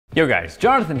Yo guys,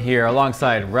 Jonathan here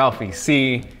alongside Ralphie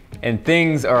C, and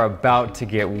things are about to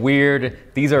get weird.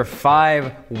 These are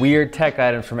 5 weird tech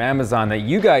items from Amazon that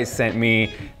you guys sent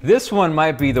me. This one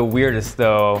might be the weirdest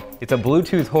though. It's a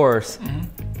Bluetooth horse,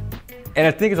 and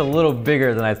I think it's a little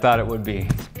bigger than I thought it would be.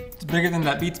 It's bigger than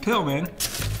that Beats pill, man.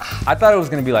 I thought it was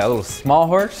gonna be like a little small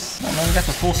horse. Oh man, we got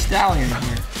the full stallion in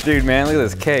here. Dude, man, look at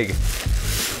this keg.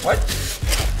 What?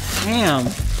 Damn.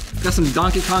 Got some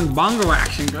Donkey Kong bongo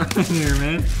action going here,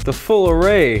 man. The full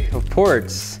array of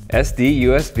ports. SD,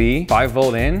 USB,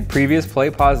 5-volt in, previous,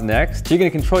 play, pause, next. You're gonna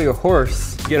control your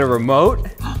horse. You get a remote.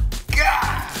 Oh,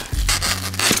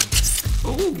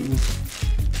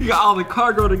 you got all the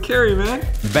cargo to carry, man.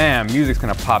 Bam, music's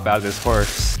gonna pop out of this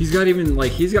horse. He's got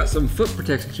some foot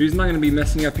protection, so he's not gonna be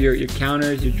messing up your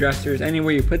counters, your dressers,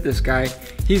 anywhere you put this guy.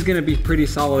 He's gonna be pretty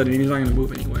solid and he's not gonna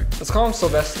move anywhere. Let's call him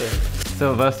Sylvester.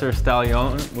 Sylvester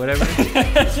Stallion, whatever.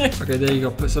 Okay, there you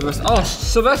go, put Sylvester. Oh,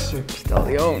 Sylvester.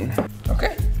 Stallion.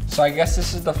 Okay, so I guess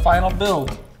this is the final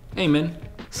build. Hey, man.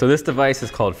 So this device is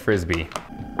called Frisbee.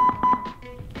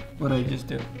 What did I just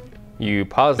do? You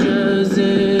pause it.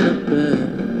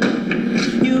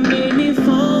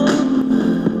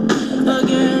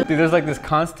 Dude, there's like this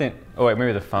constant, oh wait,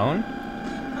 maybe the phone?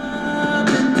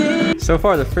 So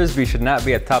far, the Frisbee should not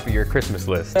be at the top of your Christmas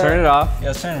list. Turn it off. Yeah,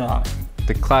 let's turn it off.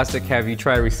 The classic, have you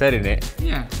tried resetting it?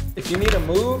 Yeah. If you need to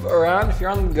move around, if you're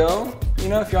on the go, you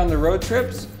know, if you're on the road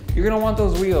trips, you're gonna want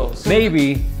those wheels.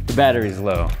 Maybe the battery's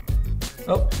low.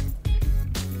 Oh.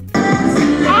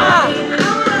 Ah!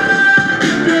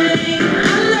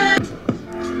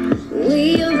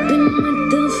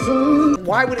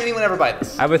 Why would anyone ever buy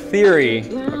this? I have a theory.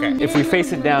 Okay. If we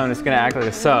face it down, it's gonna act like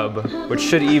a sub, which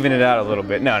should even it out a little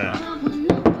bit. No.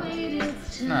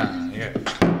 Nah, you're good.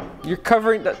 You're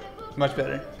covering that. Much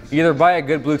better. Either buy a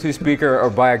good Bluetooth speaker or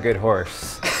buy a good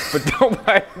horse. But don't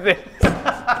buy this.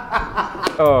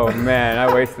 Oh man,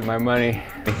 I wasted my money.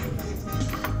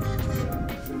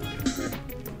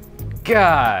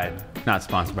 God. Not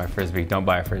sponsored by Frisbee. Don't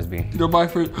buy a Frisbee. Don't buy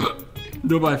Frisbee.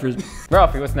 Don't buy Frisbee.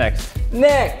 Ralphie, what's next?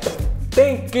 Next,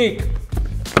 Think Geek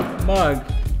mug.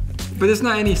 But it's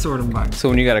not any sort of mug. So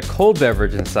when you got a cold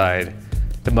beverage inside,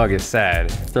 the mug is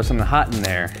sad. Throw something hot in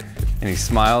there, and he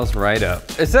smiles right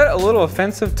up. Is that a little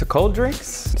offensive to cold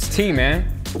drinks? It's tea,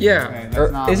 man. Yeah. Okay,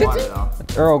 that's not is it water, tea? though.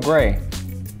 Earl Grey.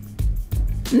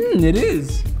 It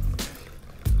is.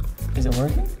 Is it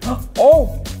working?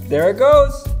 Oh, there it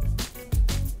goes.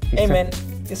 Hey man,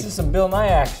 this is some Bill Nye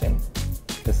action.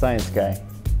 The science guy.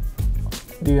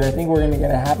 Dude, I think we're gonna get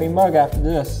a happy mug after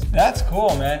this. That's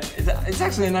cool, man. It's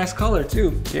actually a nice color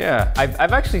too. Yeah,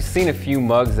 I've actually seen a few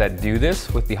mugs that do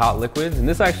this with the hot liquids, and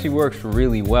this actually works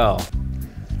really well.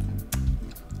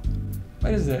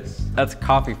 What is this? That's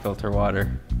coffee filter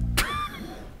water.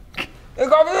 The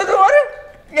coffee filter water?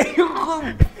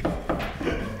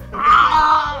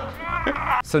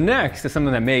 So next is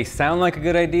something that may sound like a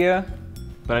good idea,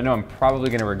 but I know I'm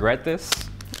probably gonna regret this.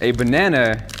 A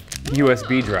banana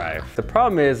USB drive. The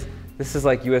problem is, this is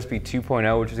like USB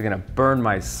 2.0, which is gonna burn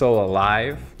my soul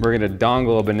alive. We're gonna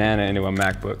dongle a banana into a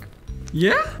MacBook.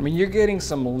 Yeah? I mean, you're getting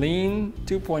some lean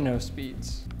 2.0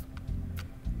 speeds.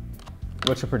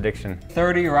 What's your prediction?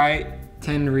 30 write,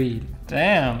 10 read.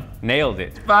 Damn. Nailed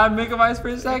it. 5 megabytes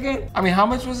per second? I mean, how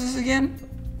much was this again?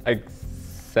 Like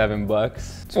 $7.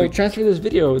 So transfer this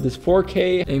video, this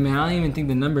 4K. Hey man, I don't even think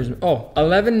the numbers. Oh,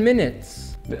 11 minutes.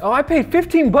 Oh, I paid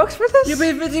 15 bucks for this? You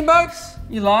paid 15 bucks?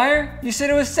 You liar. You said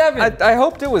it was 7. I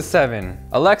hoped it was 7.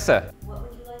 Alexa, What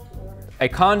would you like to order? a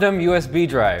condom USB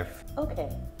drive. Okay,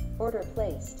 order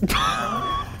placed. Rich!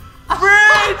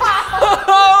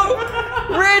 Oh,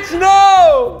 Rich,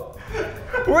 no!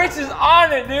 Rich is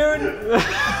on it, dude.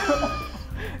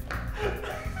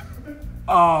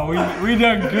 Oh, we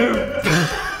done goofed.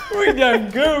 We done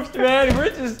goofed, man.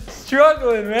 Rich is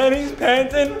struggling, man. He's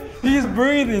panting. He's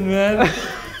breathing, man.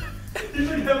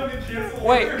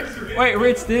 Wait,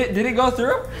 Rich, did it go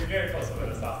through?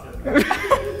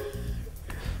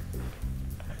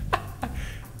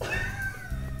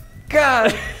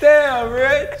 God damn,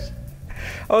 Rich.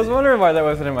 I was wondering why that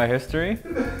wasn't in my history.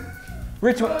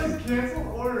 Rich, what?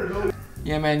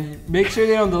 Yeah, man, make sure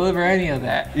they don't deliver any of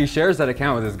that. He shares that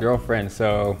account with his girlfriend,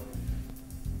 so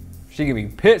she could be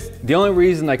pissed. The only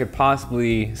reason I could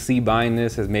possibly see buying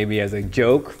this is maybe as a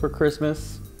joke for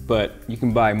Christmas, but you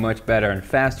can buy much better and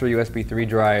faster USB 3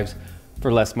 drives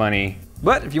for less money.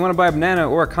 But if you want to buy a banana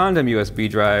or a condom USB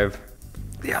drive,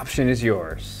 the option is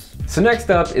yours. So next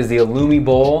up is the Illumi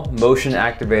Bowl motion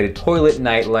activated toilet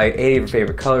nightlight, 8 of your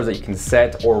favorite colors that you can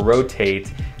set or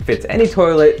rotate. Fits any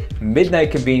toilet,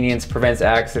 midnight convenience, prevents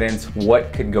accidents.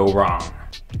 What could go wrong?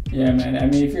 Yeah, man. I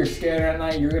mean, if you're scared at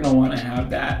night, you're gonna want to have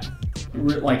that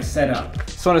like set up.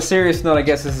 So on a serious note, I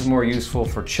guess this is more useful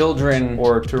for children,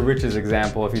 or to Rich's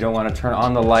example, if you don't want to turn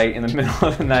on the light in the middle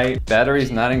of the night.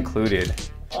 Batteries not included.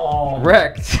 Oh.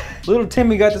 Wrecked. Little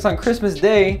Timmy got this on Christmas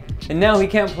Day, and now he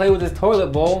can't play with his toilet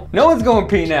bowl. No one's going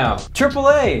pee now.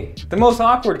 AAA, the most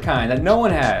awkward kind that no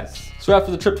one has. So after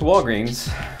the trip to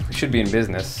Walgreens, we should be in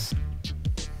business.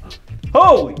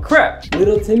 Holy crap!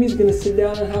 Little Timmy's gonna sit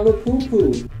down and have a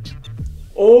poo-poo.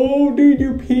 Oh, dude,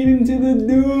 you're peeing into the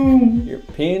doom. You're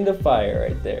peeing the fire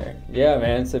right there. Yeah,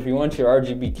 man, so if you want your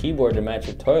RGB keyboard to match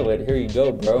your toilet, here you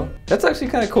go, bro. That's actually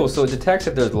kind of cool. So it detects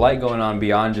that there's light going on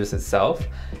beyond just itself,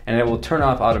 and it will turn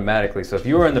off automatically. So if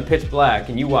you were in the pitch black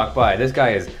and you walk by, this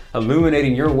guy is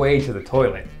illuminating your way to the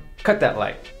toilet. Cut that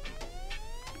light.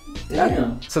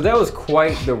 Damn. So that was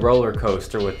quite the roller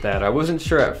coaster with that. I wasn't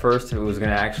sure at first if it was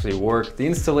gonna actually work. The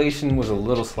installation was a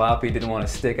little sloppy, didn't want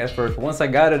to stick at first, but once I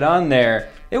got it on there,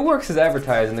 it works as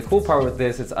advertised. And the cool part with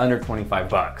this, it's under 25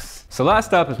 bucks. So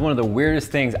last up is one of the weirdest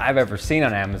things I've ever seen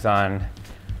on Amazon.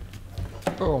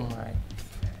 Oh my.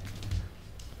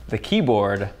 The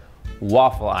keyboard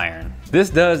waffle iron. This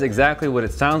does exactly what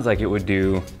it sounds like it would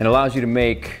do, and allows you to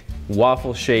make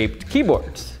waffle-shaped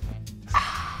keyboards.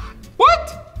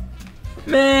 What?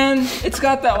 Man, it's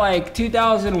got that like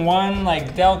 2001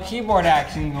 like Dell keyboard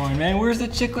action going, man. Where's the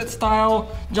chiclet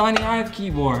style Johnny Ive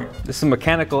keyboard? This is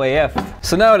mechanical AF.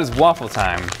 So now it is waffle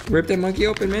time. Rip that monkey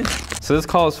open, man. So this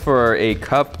calls for a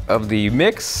cup of the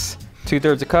mix,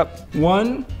 2/3 a cup.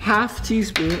 1/2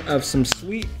 teaspoon of some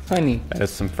sweet honey. That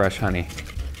is some fresh honey.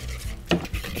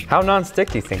 How non-stick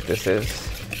do you think this is?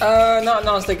 Not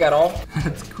non-stick at all.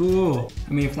 That's cool.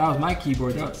 I mean, if that was my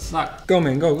keyboard, that would suck. Go,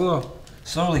 man, go.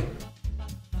 Slowly.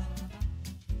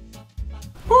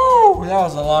 Woo, that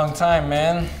was a long time,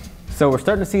 man. So we're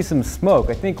starting to see some smoke.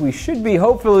 I think we should be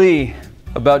hopefully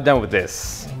about done with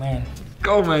this. Oh, man.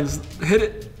 Go, man, just hit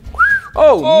it.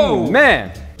 Oh,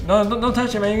 man. No, don't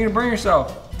touch it, man. You're gonna burn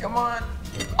yourself. Come on.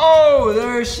 Oh,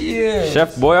 there she is.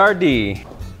 Chef Boyardee.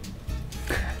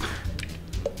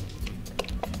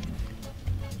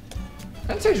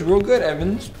 That tastes real good,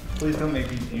 Evans. Please don't make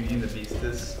me Beauty and the Beast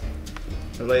this.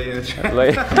 The lady in the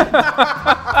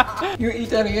trap. You eat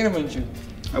that again, wouldn't you?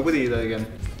 I would eat that again.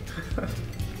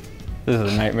 This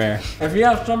is a nightmare. If you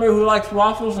have somebody who likes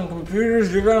waffles and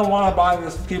computers, you're gonna wanna buy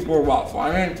this keyboard waffle.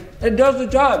 I mean, it does the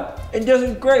job. It does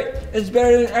it great. It's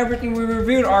better than everything we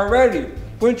reviewed already.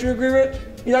 Wouldn't you agree with?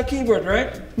 You like keyboards,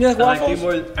 right? You like waffles? I like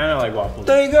keyboard and I like waffles.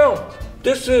 There you go.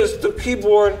 This is the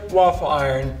keyboard waffle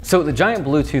iron. So the giant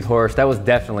Bluetooth horse, that was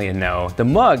definitely a no. The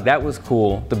mug, that was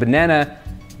cool. The banana,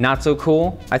 not so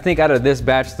cool. I think out of this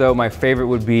batch though, my favorite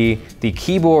would be the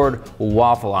keyboard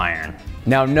waffle iron.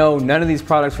 Now, no, none of these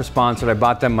products were sponsored. I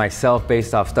bought them myself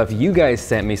based off stuff you guys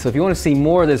sent me. So if you want to see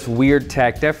more of this weird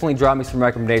tech, definitely drop me some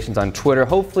recommendations on Twitter.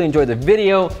 Hopefully enjoyed the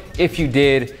video. If you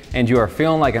did, and you are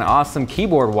feeling like an awesome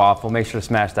keyboard waffle, make sure to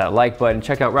smash that like button.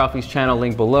 Check out Ralphie's channel,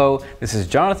 link below. This is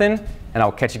Jonathan, and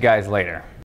I'll catch you guys later.